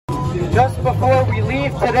Just before we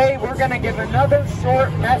leave today, we're going to give another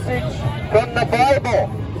short message from the Bible.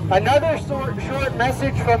 Another short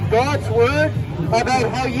message from God's Word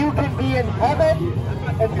about how you can be in heaven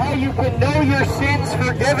and how you can know your sins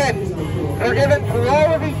forgiven. Forgiven for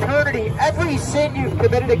all of eternity. Every sin you've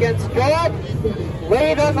committed against God,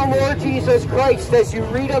 lay it on the Lord Jesus Christ as you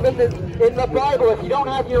read of it in the Bible. If you don't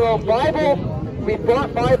have your own Bible, we've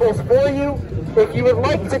brought Bibles for you. If you would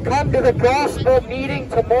like to come to the gospel meeting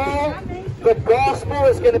tomorrow, the gospel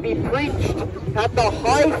is going to be preached at the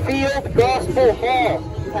Highfield Gospel Hall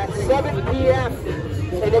at 7 p.m.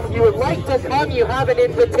 And if you would like to come, you have an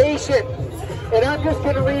invitation. And I'm just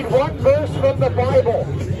going to read one verse from the Bible.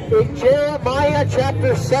 In Jeremiah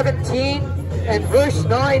chapter 17 and verse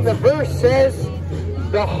 9, the verse says,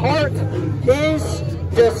 "The heart is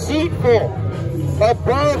deceitful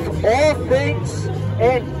above all things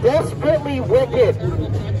and desperately wicked.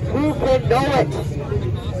 Who can know it?"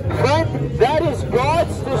 Friend, that is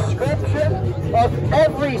God's description of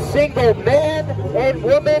every single man and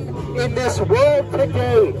woman in this world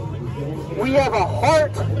today. We have a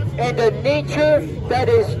heart and a nature that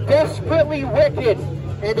is desperately wicked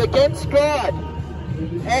and against God.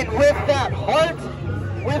 And with that heart,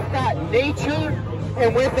 with that nature,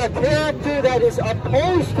 and with a character that is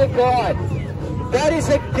opposed to God, that is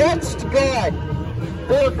against God,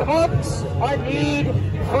 there comes a need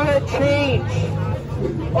for a change.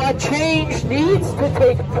 A change needs to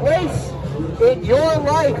take place in your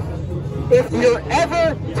life if you're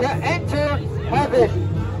ever to enter heaven.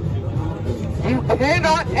 You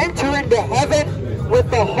cannot enter into heaven with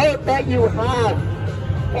the heart that you have,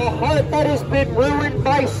 a heart that has been ruined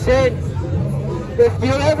by sin. If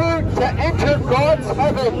you're ever to enter God's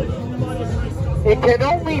heaven, it can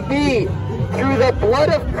only be through the blood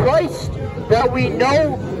of Christ that we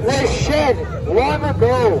know was shed long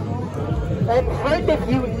ago. And friend, if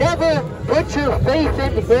you never put your faith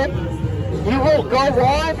in Him, you will go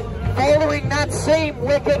on following that same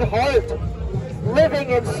wicked heart,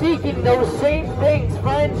 living and seeking those same things,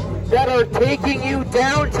 friend, that are taking you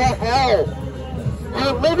down to hell.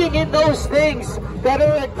 You're living in those things that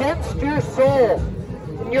are against your soul.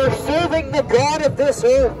 And you're serving the God of this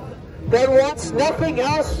earth that wants nothing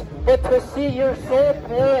else but to see your soul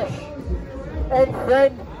perish. And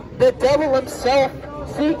friend, the devil himself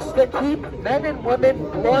seeks to keep men and women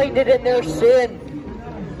blinded in their sin.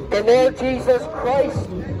 The Lord Jesus Christ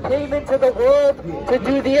came into the world to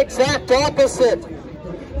do the exact opposite,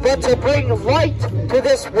 but to bring light to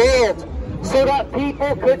this world so that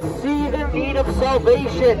people could see their need of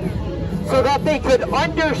salvation, so that they could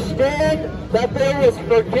understand that there is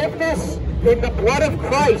forgiveness in the blood of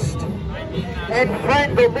Christ. And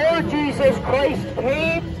friend, the Lord Jesus Christ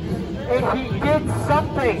came and He did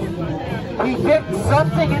something. He did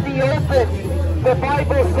something in the open. The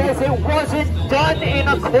Bible says it wasn't done in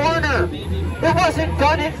a corner. It wasn't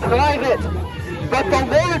done in private. But the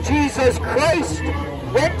Lord Jesus Christ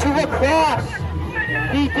went to the cross.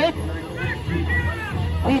 He did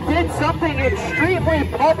something extremely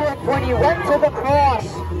public when He went to the cross.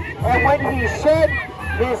 And when He shed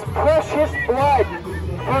His precious blood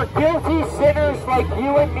for guilty sinners like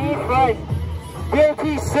you and me, friend.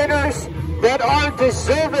 Guilty sinners that are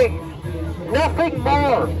deserving nothing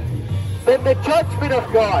more than the judgment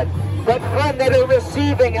of God, but friend, that are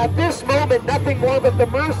receiving at this moment nothing more but the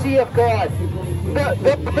mercy of God,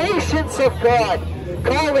 the patience of God,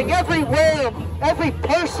 calling every worm, every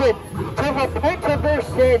person to repent of their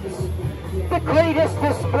sins. The greatest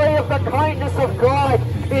display of the kindness of God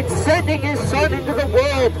in sending His Son into the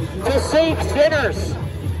world to save sinners.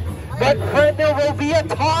 But friend, there will be a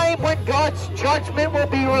time when God's judgment will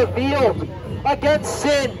be revealed against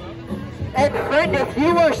sin. And friend, if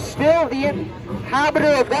you are still the inhabitor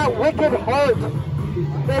of that wicked heart,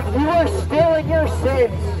 if you are still in your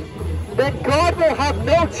sins, then God will have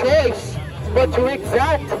no choice but to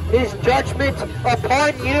exact His judgment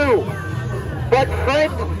upon you. But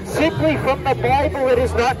friend, simply from the Bible, it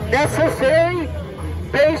is not necessary,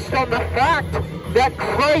 based on the fact that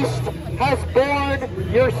Christ has borne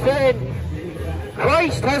your sin.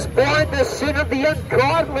 Christ has borne the sin of the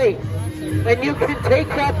ungodly. And you can take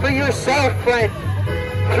that for yourself, friend.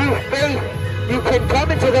 Through faith, you can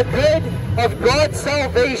come into the good of God's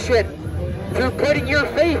salvation. Through putting your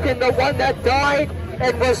faith in the one that died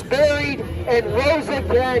and was buried and rose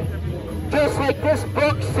again. Just like this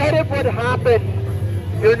book said it would happen.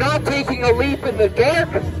 You're not taking a leap in the dark.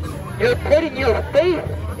 You're putting your faith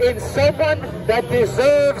in someone that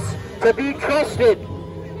deserves to be trusted.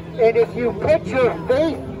 And if you put your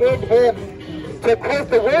faith in Him, to quote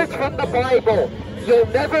the words from the Bible, you'll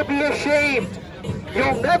never be ashamed.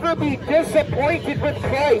 You'll never be disappointed with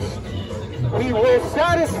Christ. He will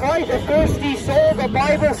satisfy the thirsty soul, the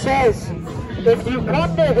Bible says. If you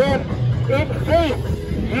come to Him in faith,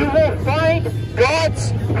 you will find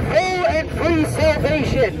God's full and free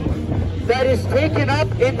salvation that is taken up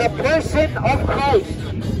in the person of Christ.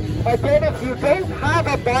 Again, if you don't have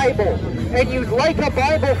a Bible and you'd like a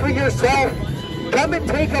Bible for yourself, come and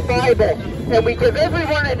take a Bible. And we give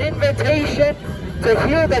everyone an invitation to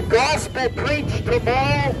hear the gospel preached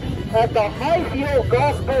tomorrow at the Highfield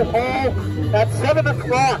Gospel Hall at 7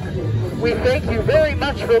 o'clock. We thank you very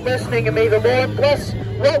much for listening, and may the Lord bless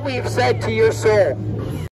what we've said to your soul.